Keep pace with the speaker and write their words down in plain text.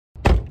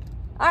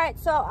All right,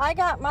 so I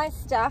got my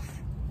stuff.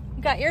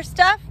 You got your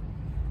stuff?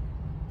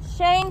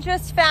 Shane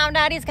just found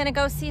out he's gonna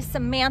go see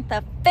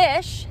Samantha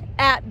fish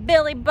at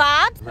Billy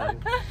Bob's.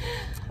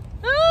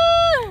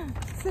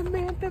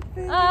 Samantha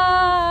fish.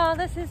 Oh,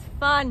 this is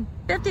fun.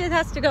 50th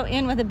has to go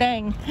in with a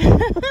bang.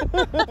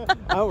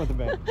 Out with a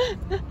bang.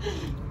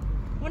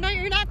 Well, no,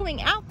 you're not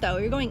going out though.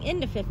 You're going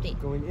into 50.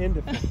 Going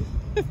into 50.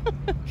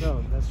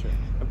 No, that's true.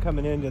 I'm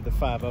coming into the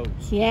 5 O's.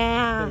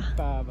 Yeah. Big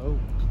 5 O's.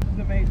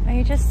 Are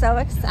you just so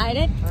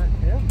excited?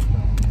 Yeah.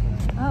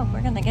 Oh,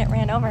 we're gonna get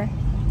ran over.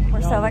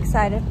 We're so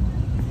excited.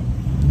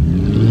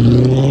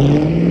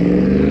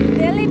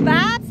 Billy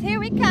Bob's, here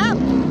we come.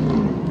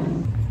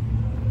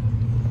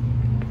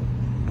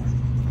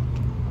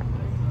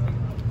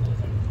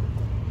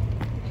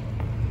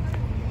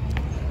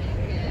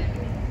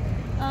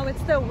 Oh,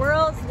 it's the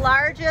world's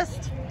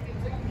largest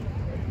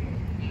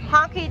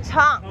honky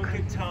tonk.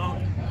 Honky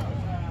tonk.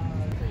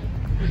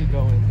 Here we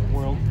go in the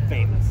world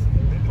famous.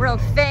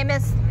 World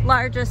famous,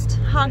 largest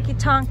honky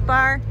tonk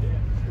bar.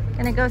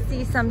 Gonna go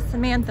see some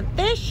Samantha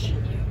fish.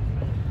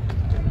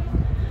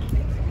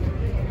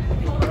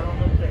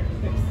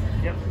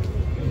 Yep.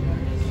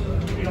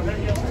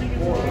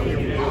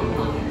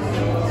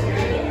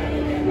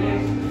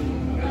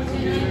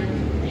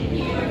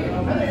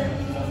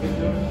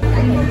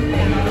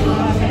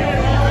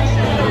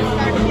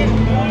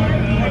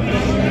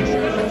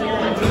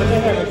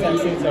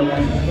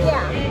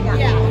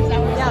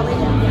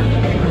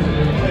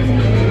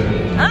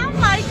 Oh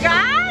my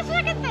gosh,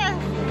 look at this.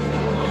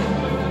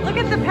 Look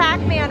at the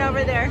Pac-Man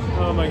over there.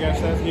 Oh my gosh,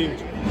 that's huge.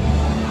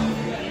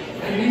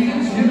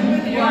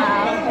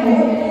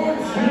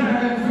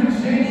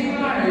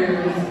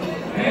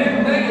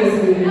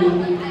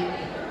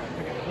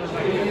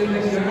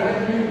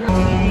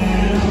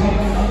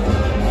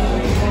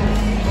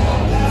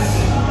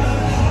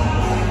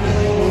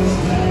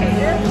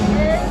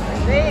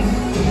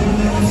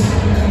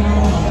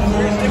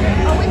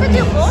 Oh, we could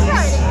do bull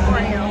riding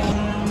for you.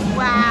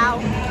 Wow.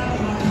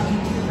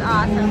 This is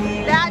awesome.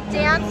 That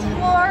dance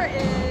floor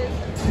is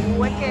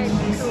wicked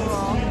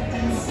cool.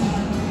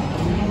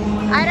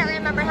 I don't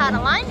remember how to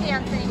line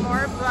dance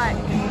anymore, but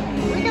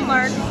we can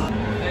learn.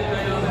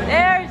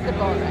 There's the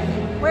bull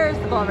rider. Where's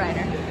the bull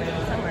rider?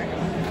 Somewhere.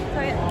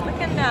 So yeah, we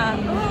can,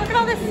 oh, look at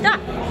all this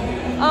stuff.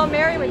 Oh,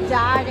 Mary would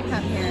die to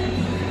come here.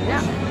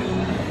 Yeah.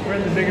 We're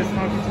in the biggest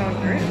honky tonk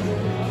there is.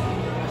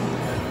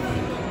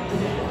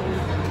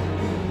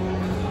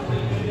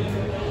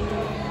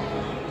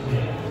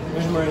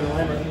 There's more in the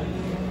limit.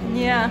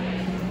 Yeah.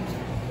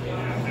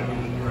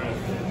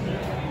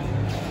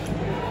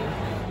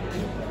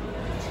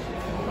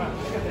 Wow.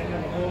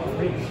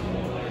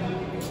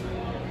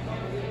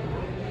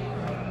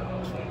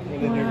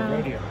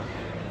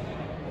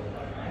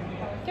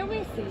 Can we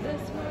see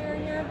this when we're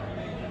here?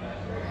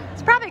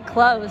 It's probably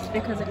closed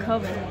because of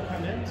COVID.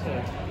 Come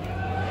into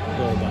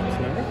Bulldogs,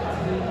 remember?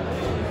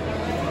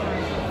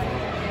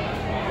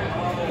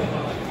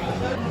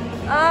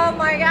 Oh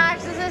my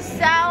gosh, this is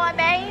so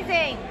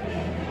amazing.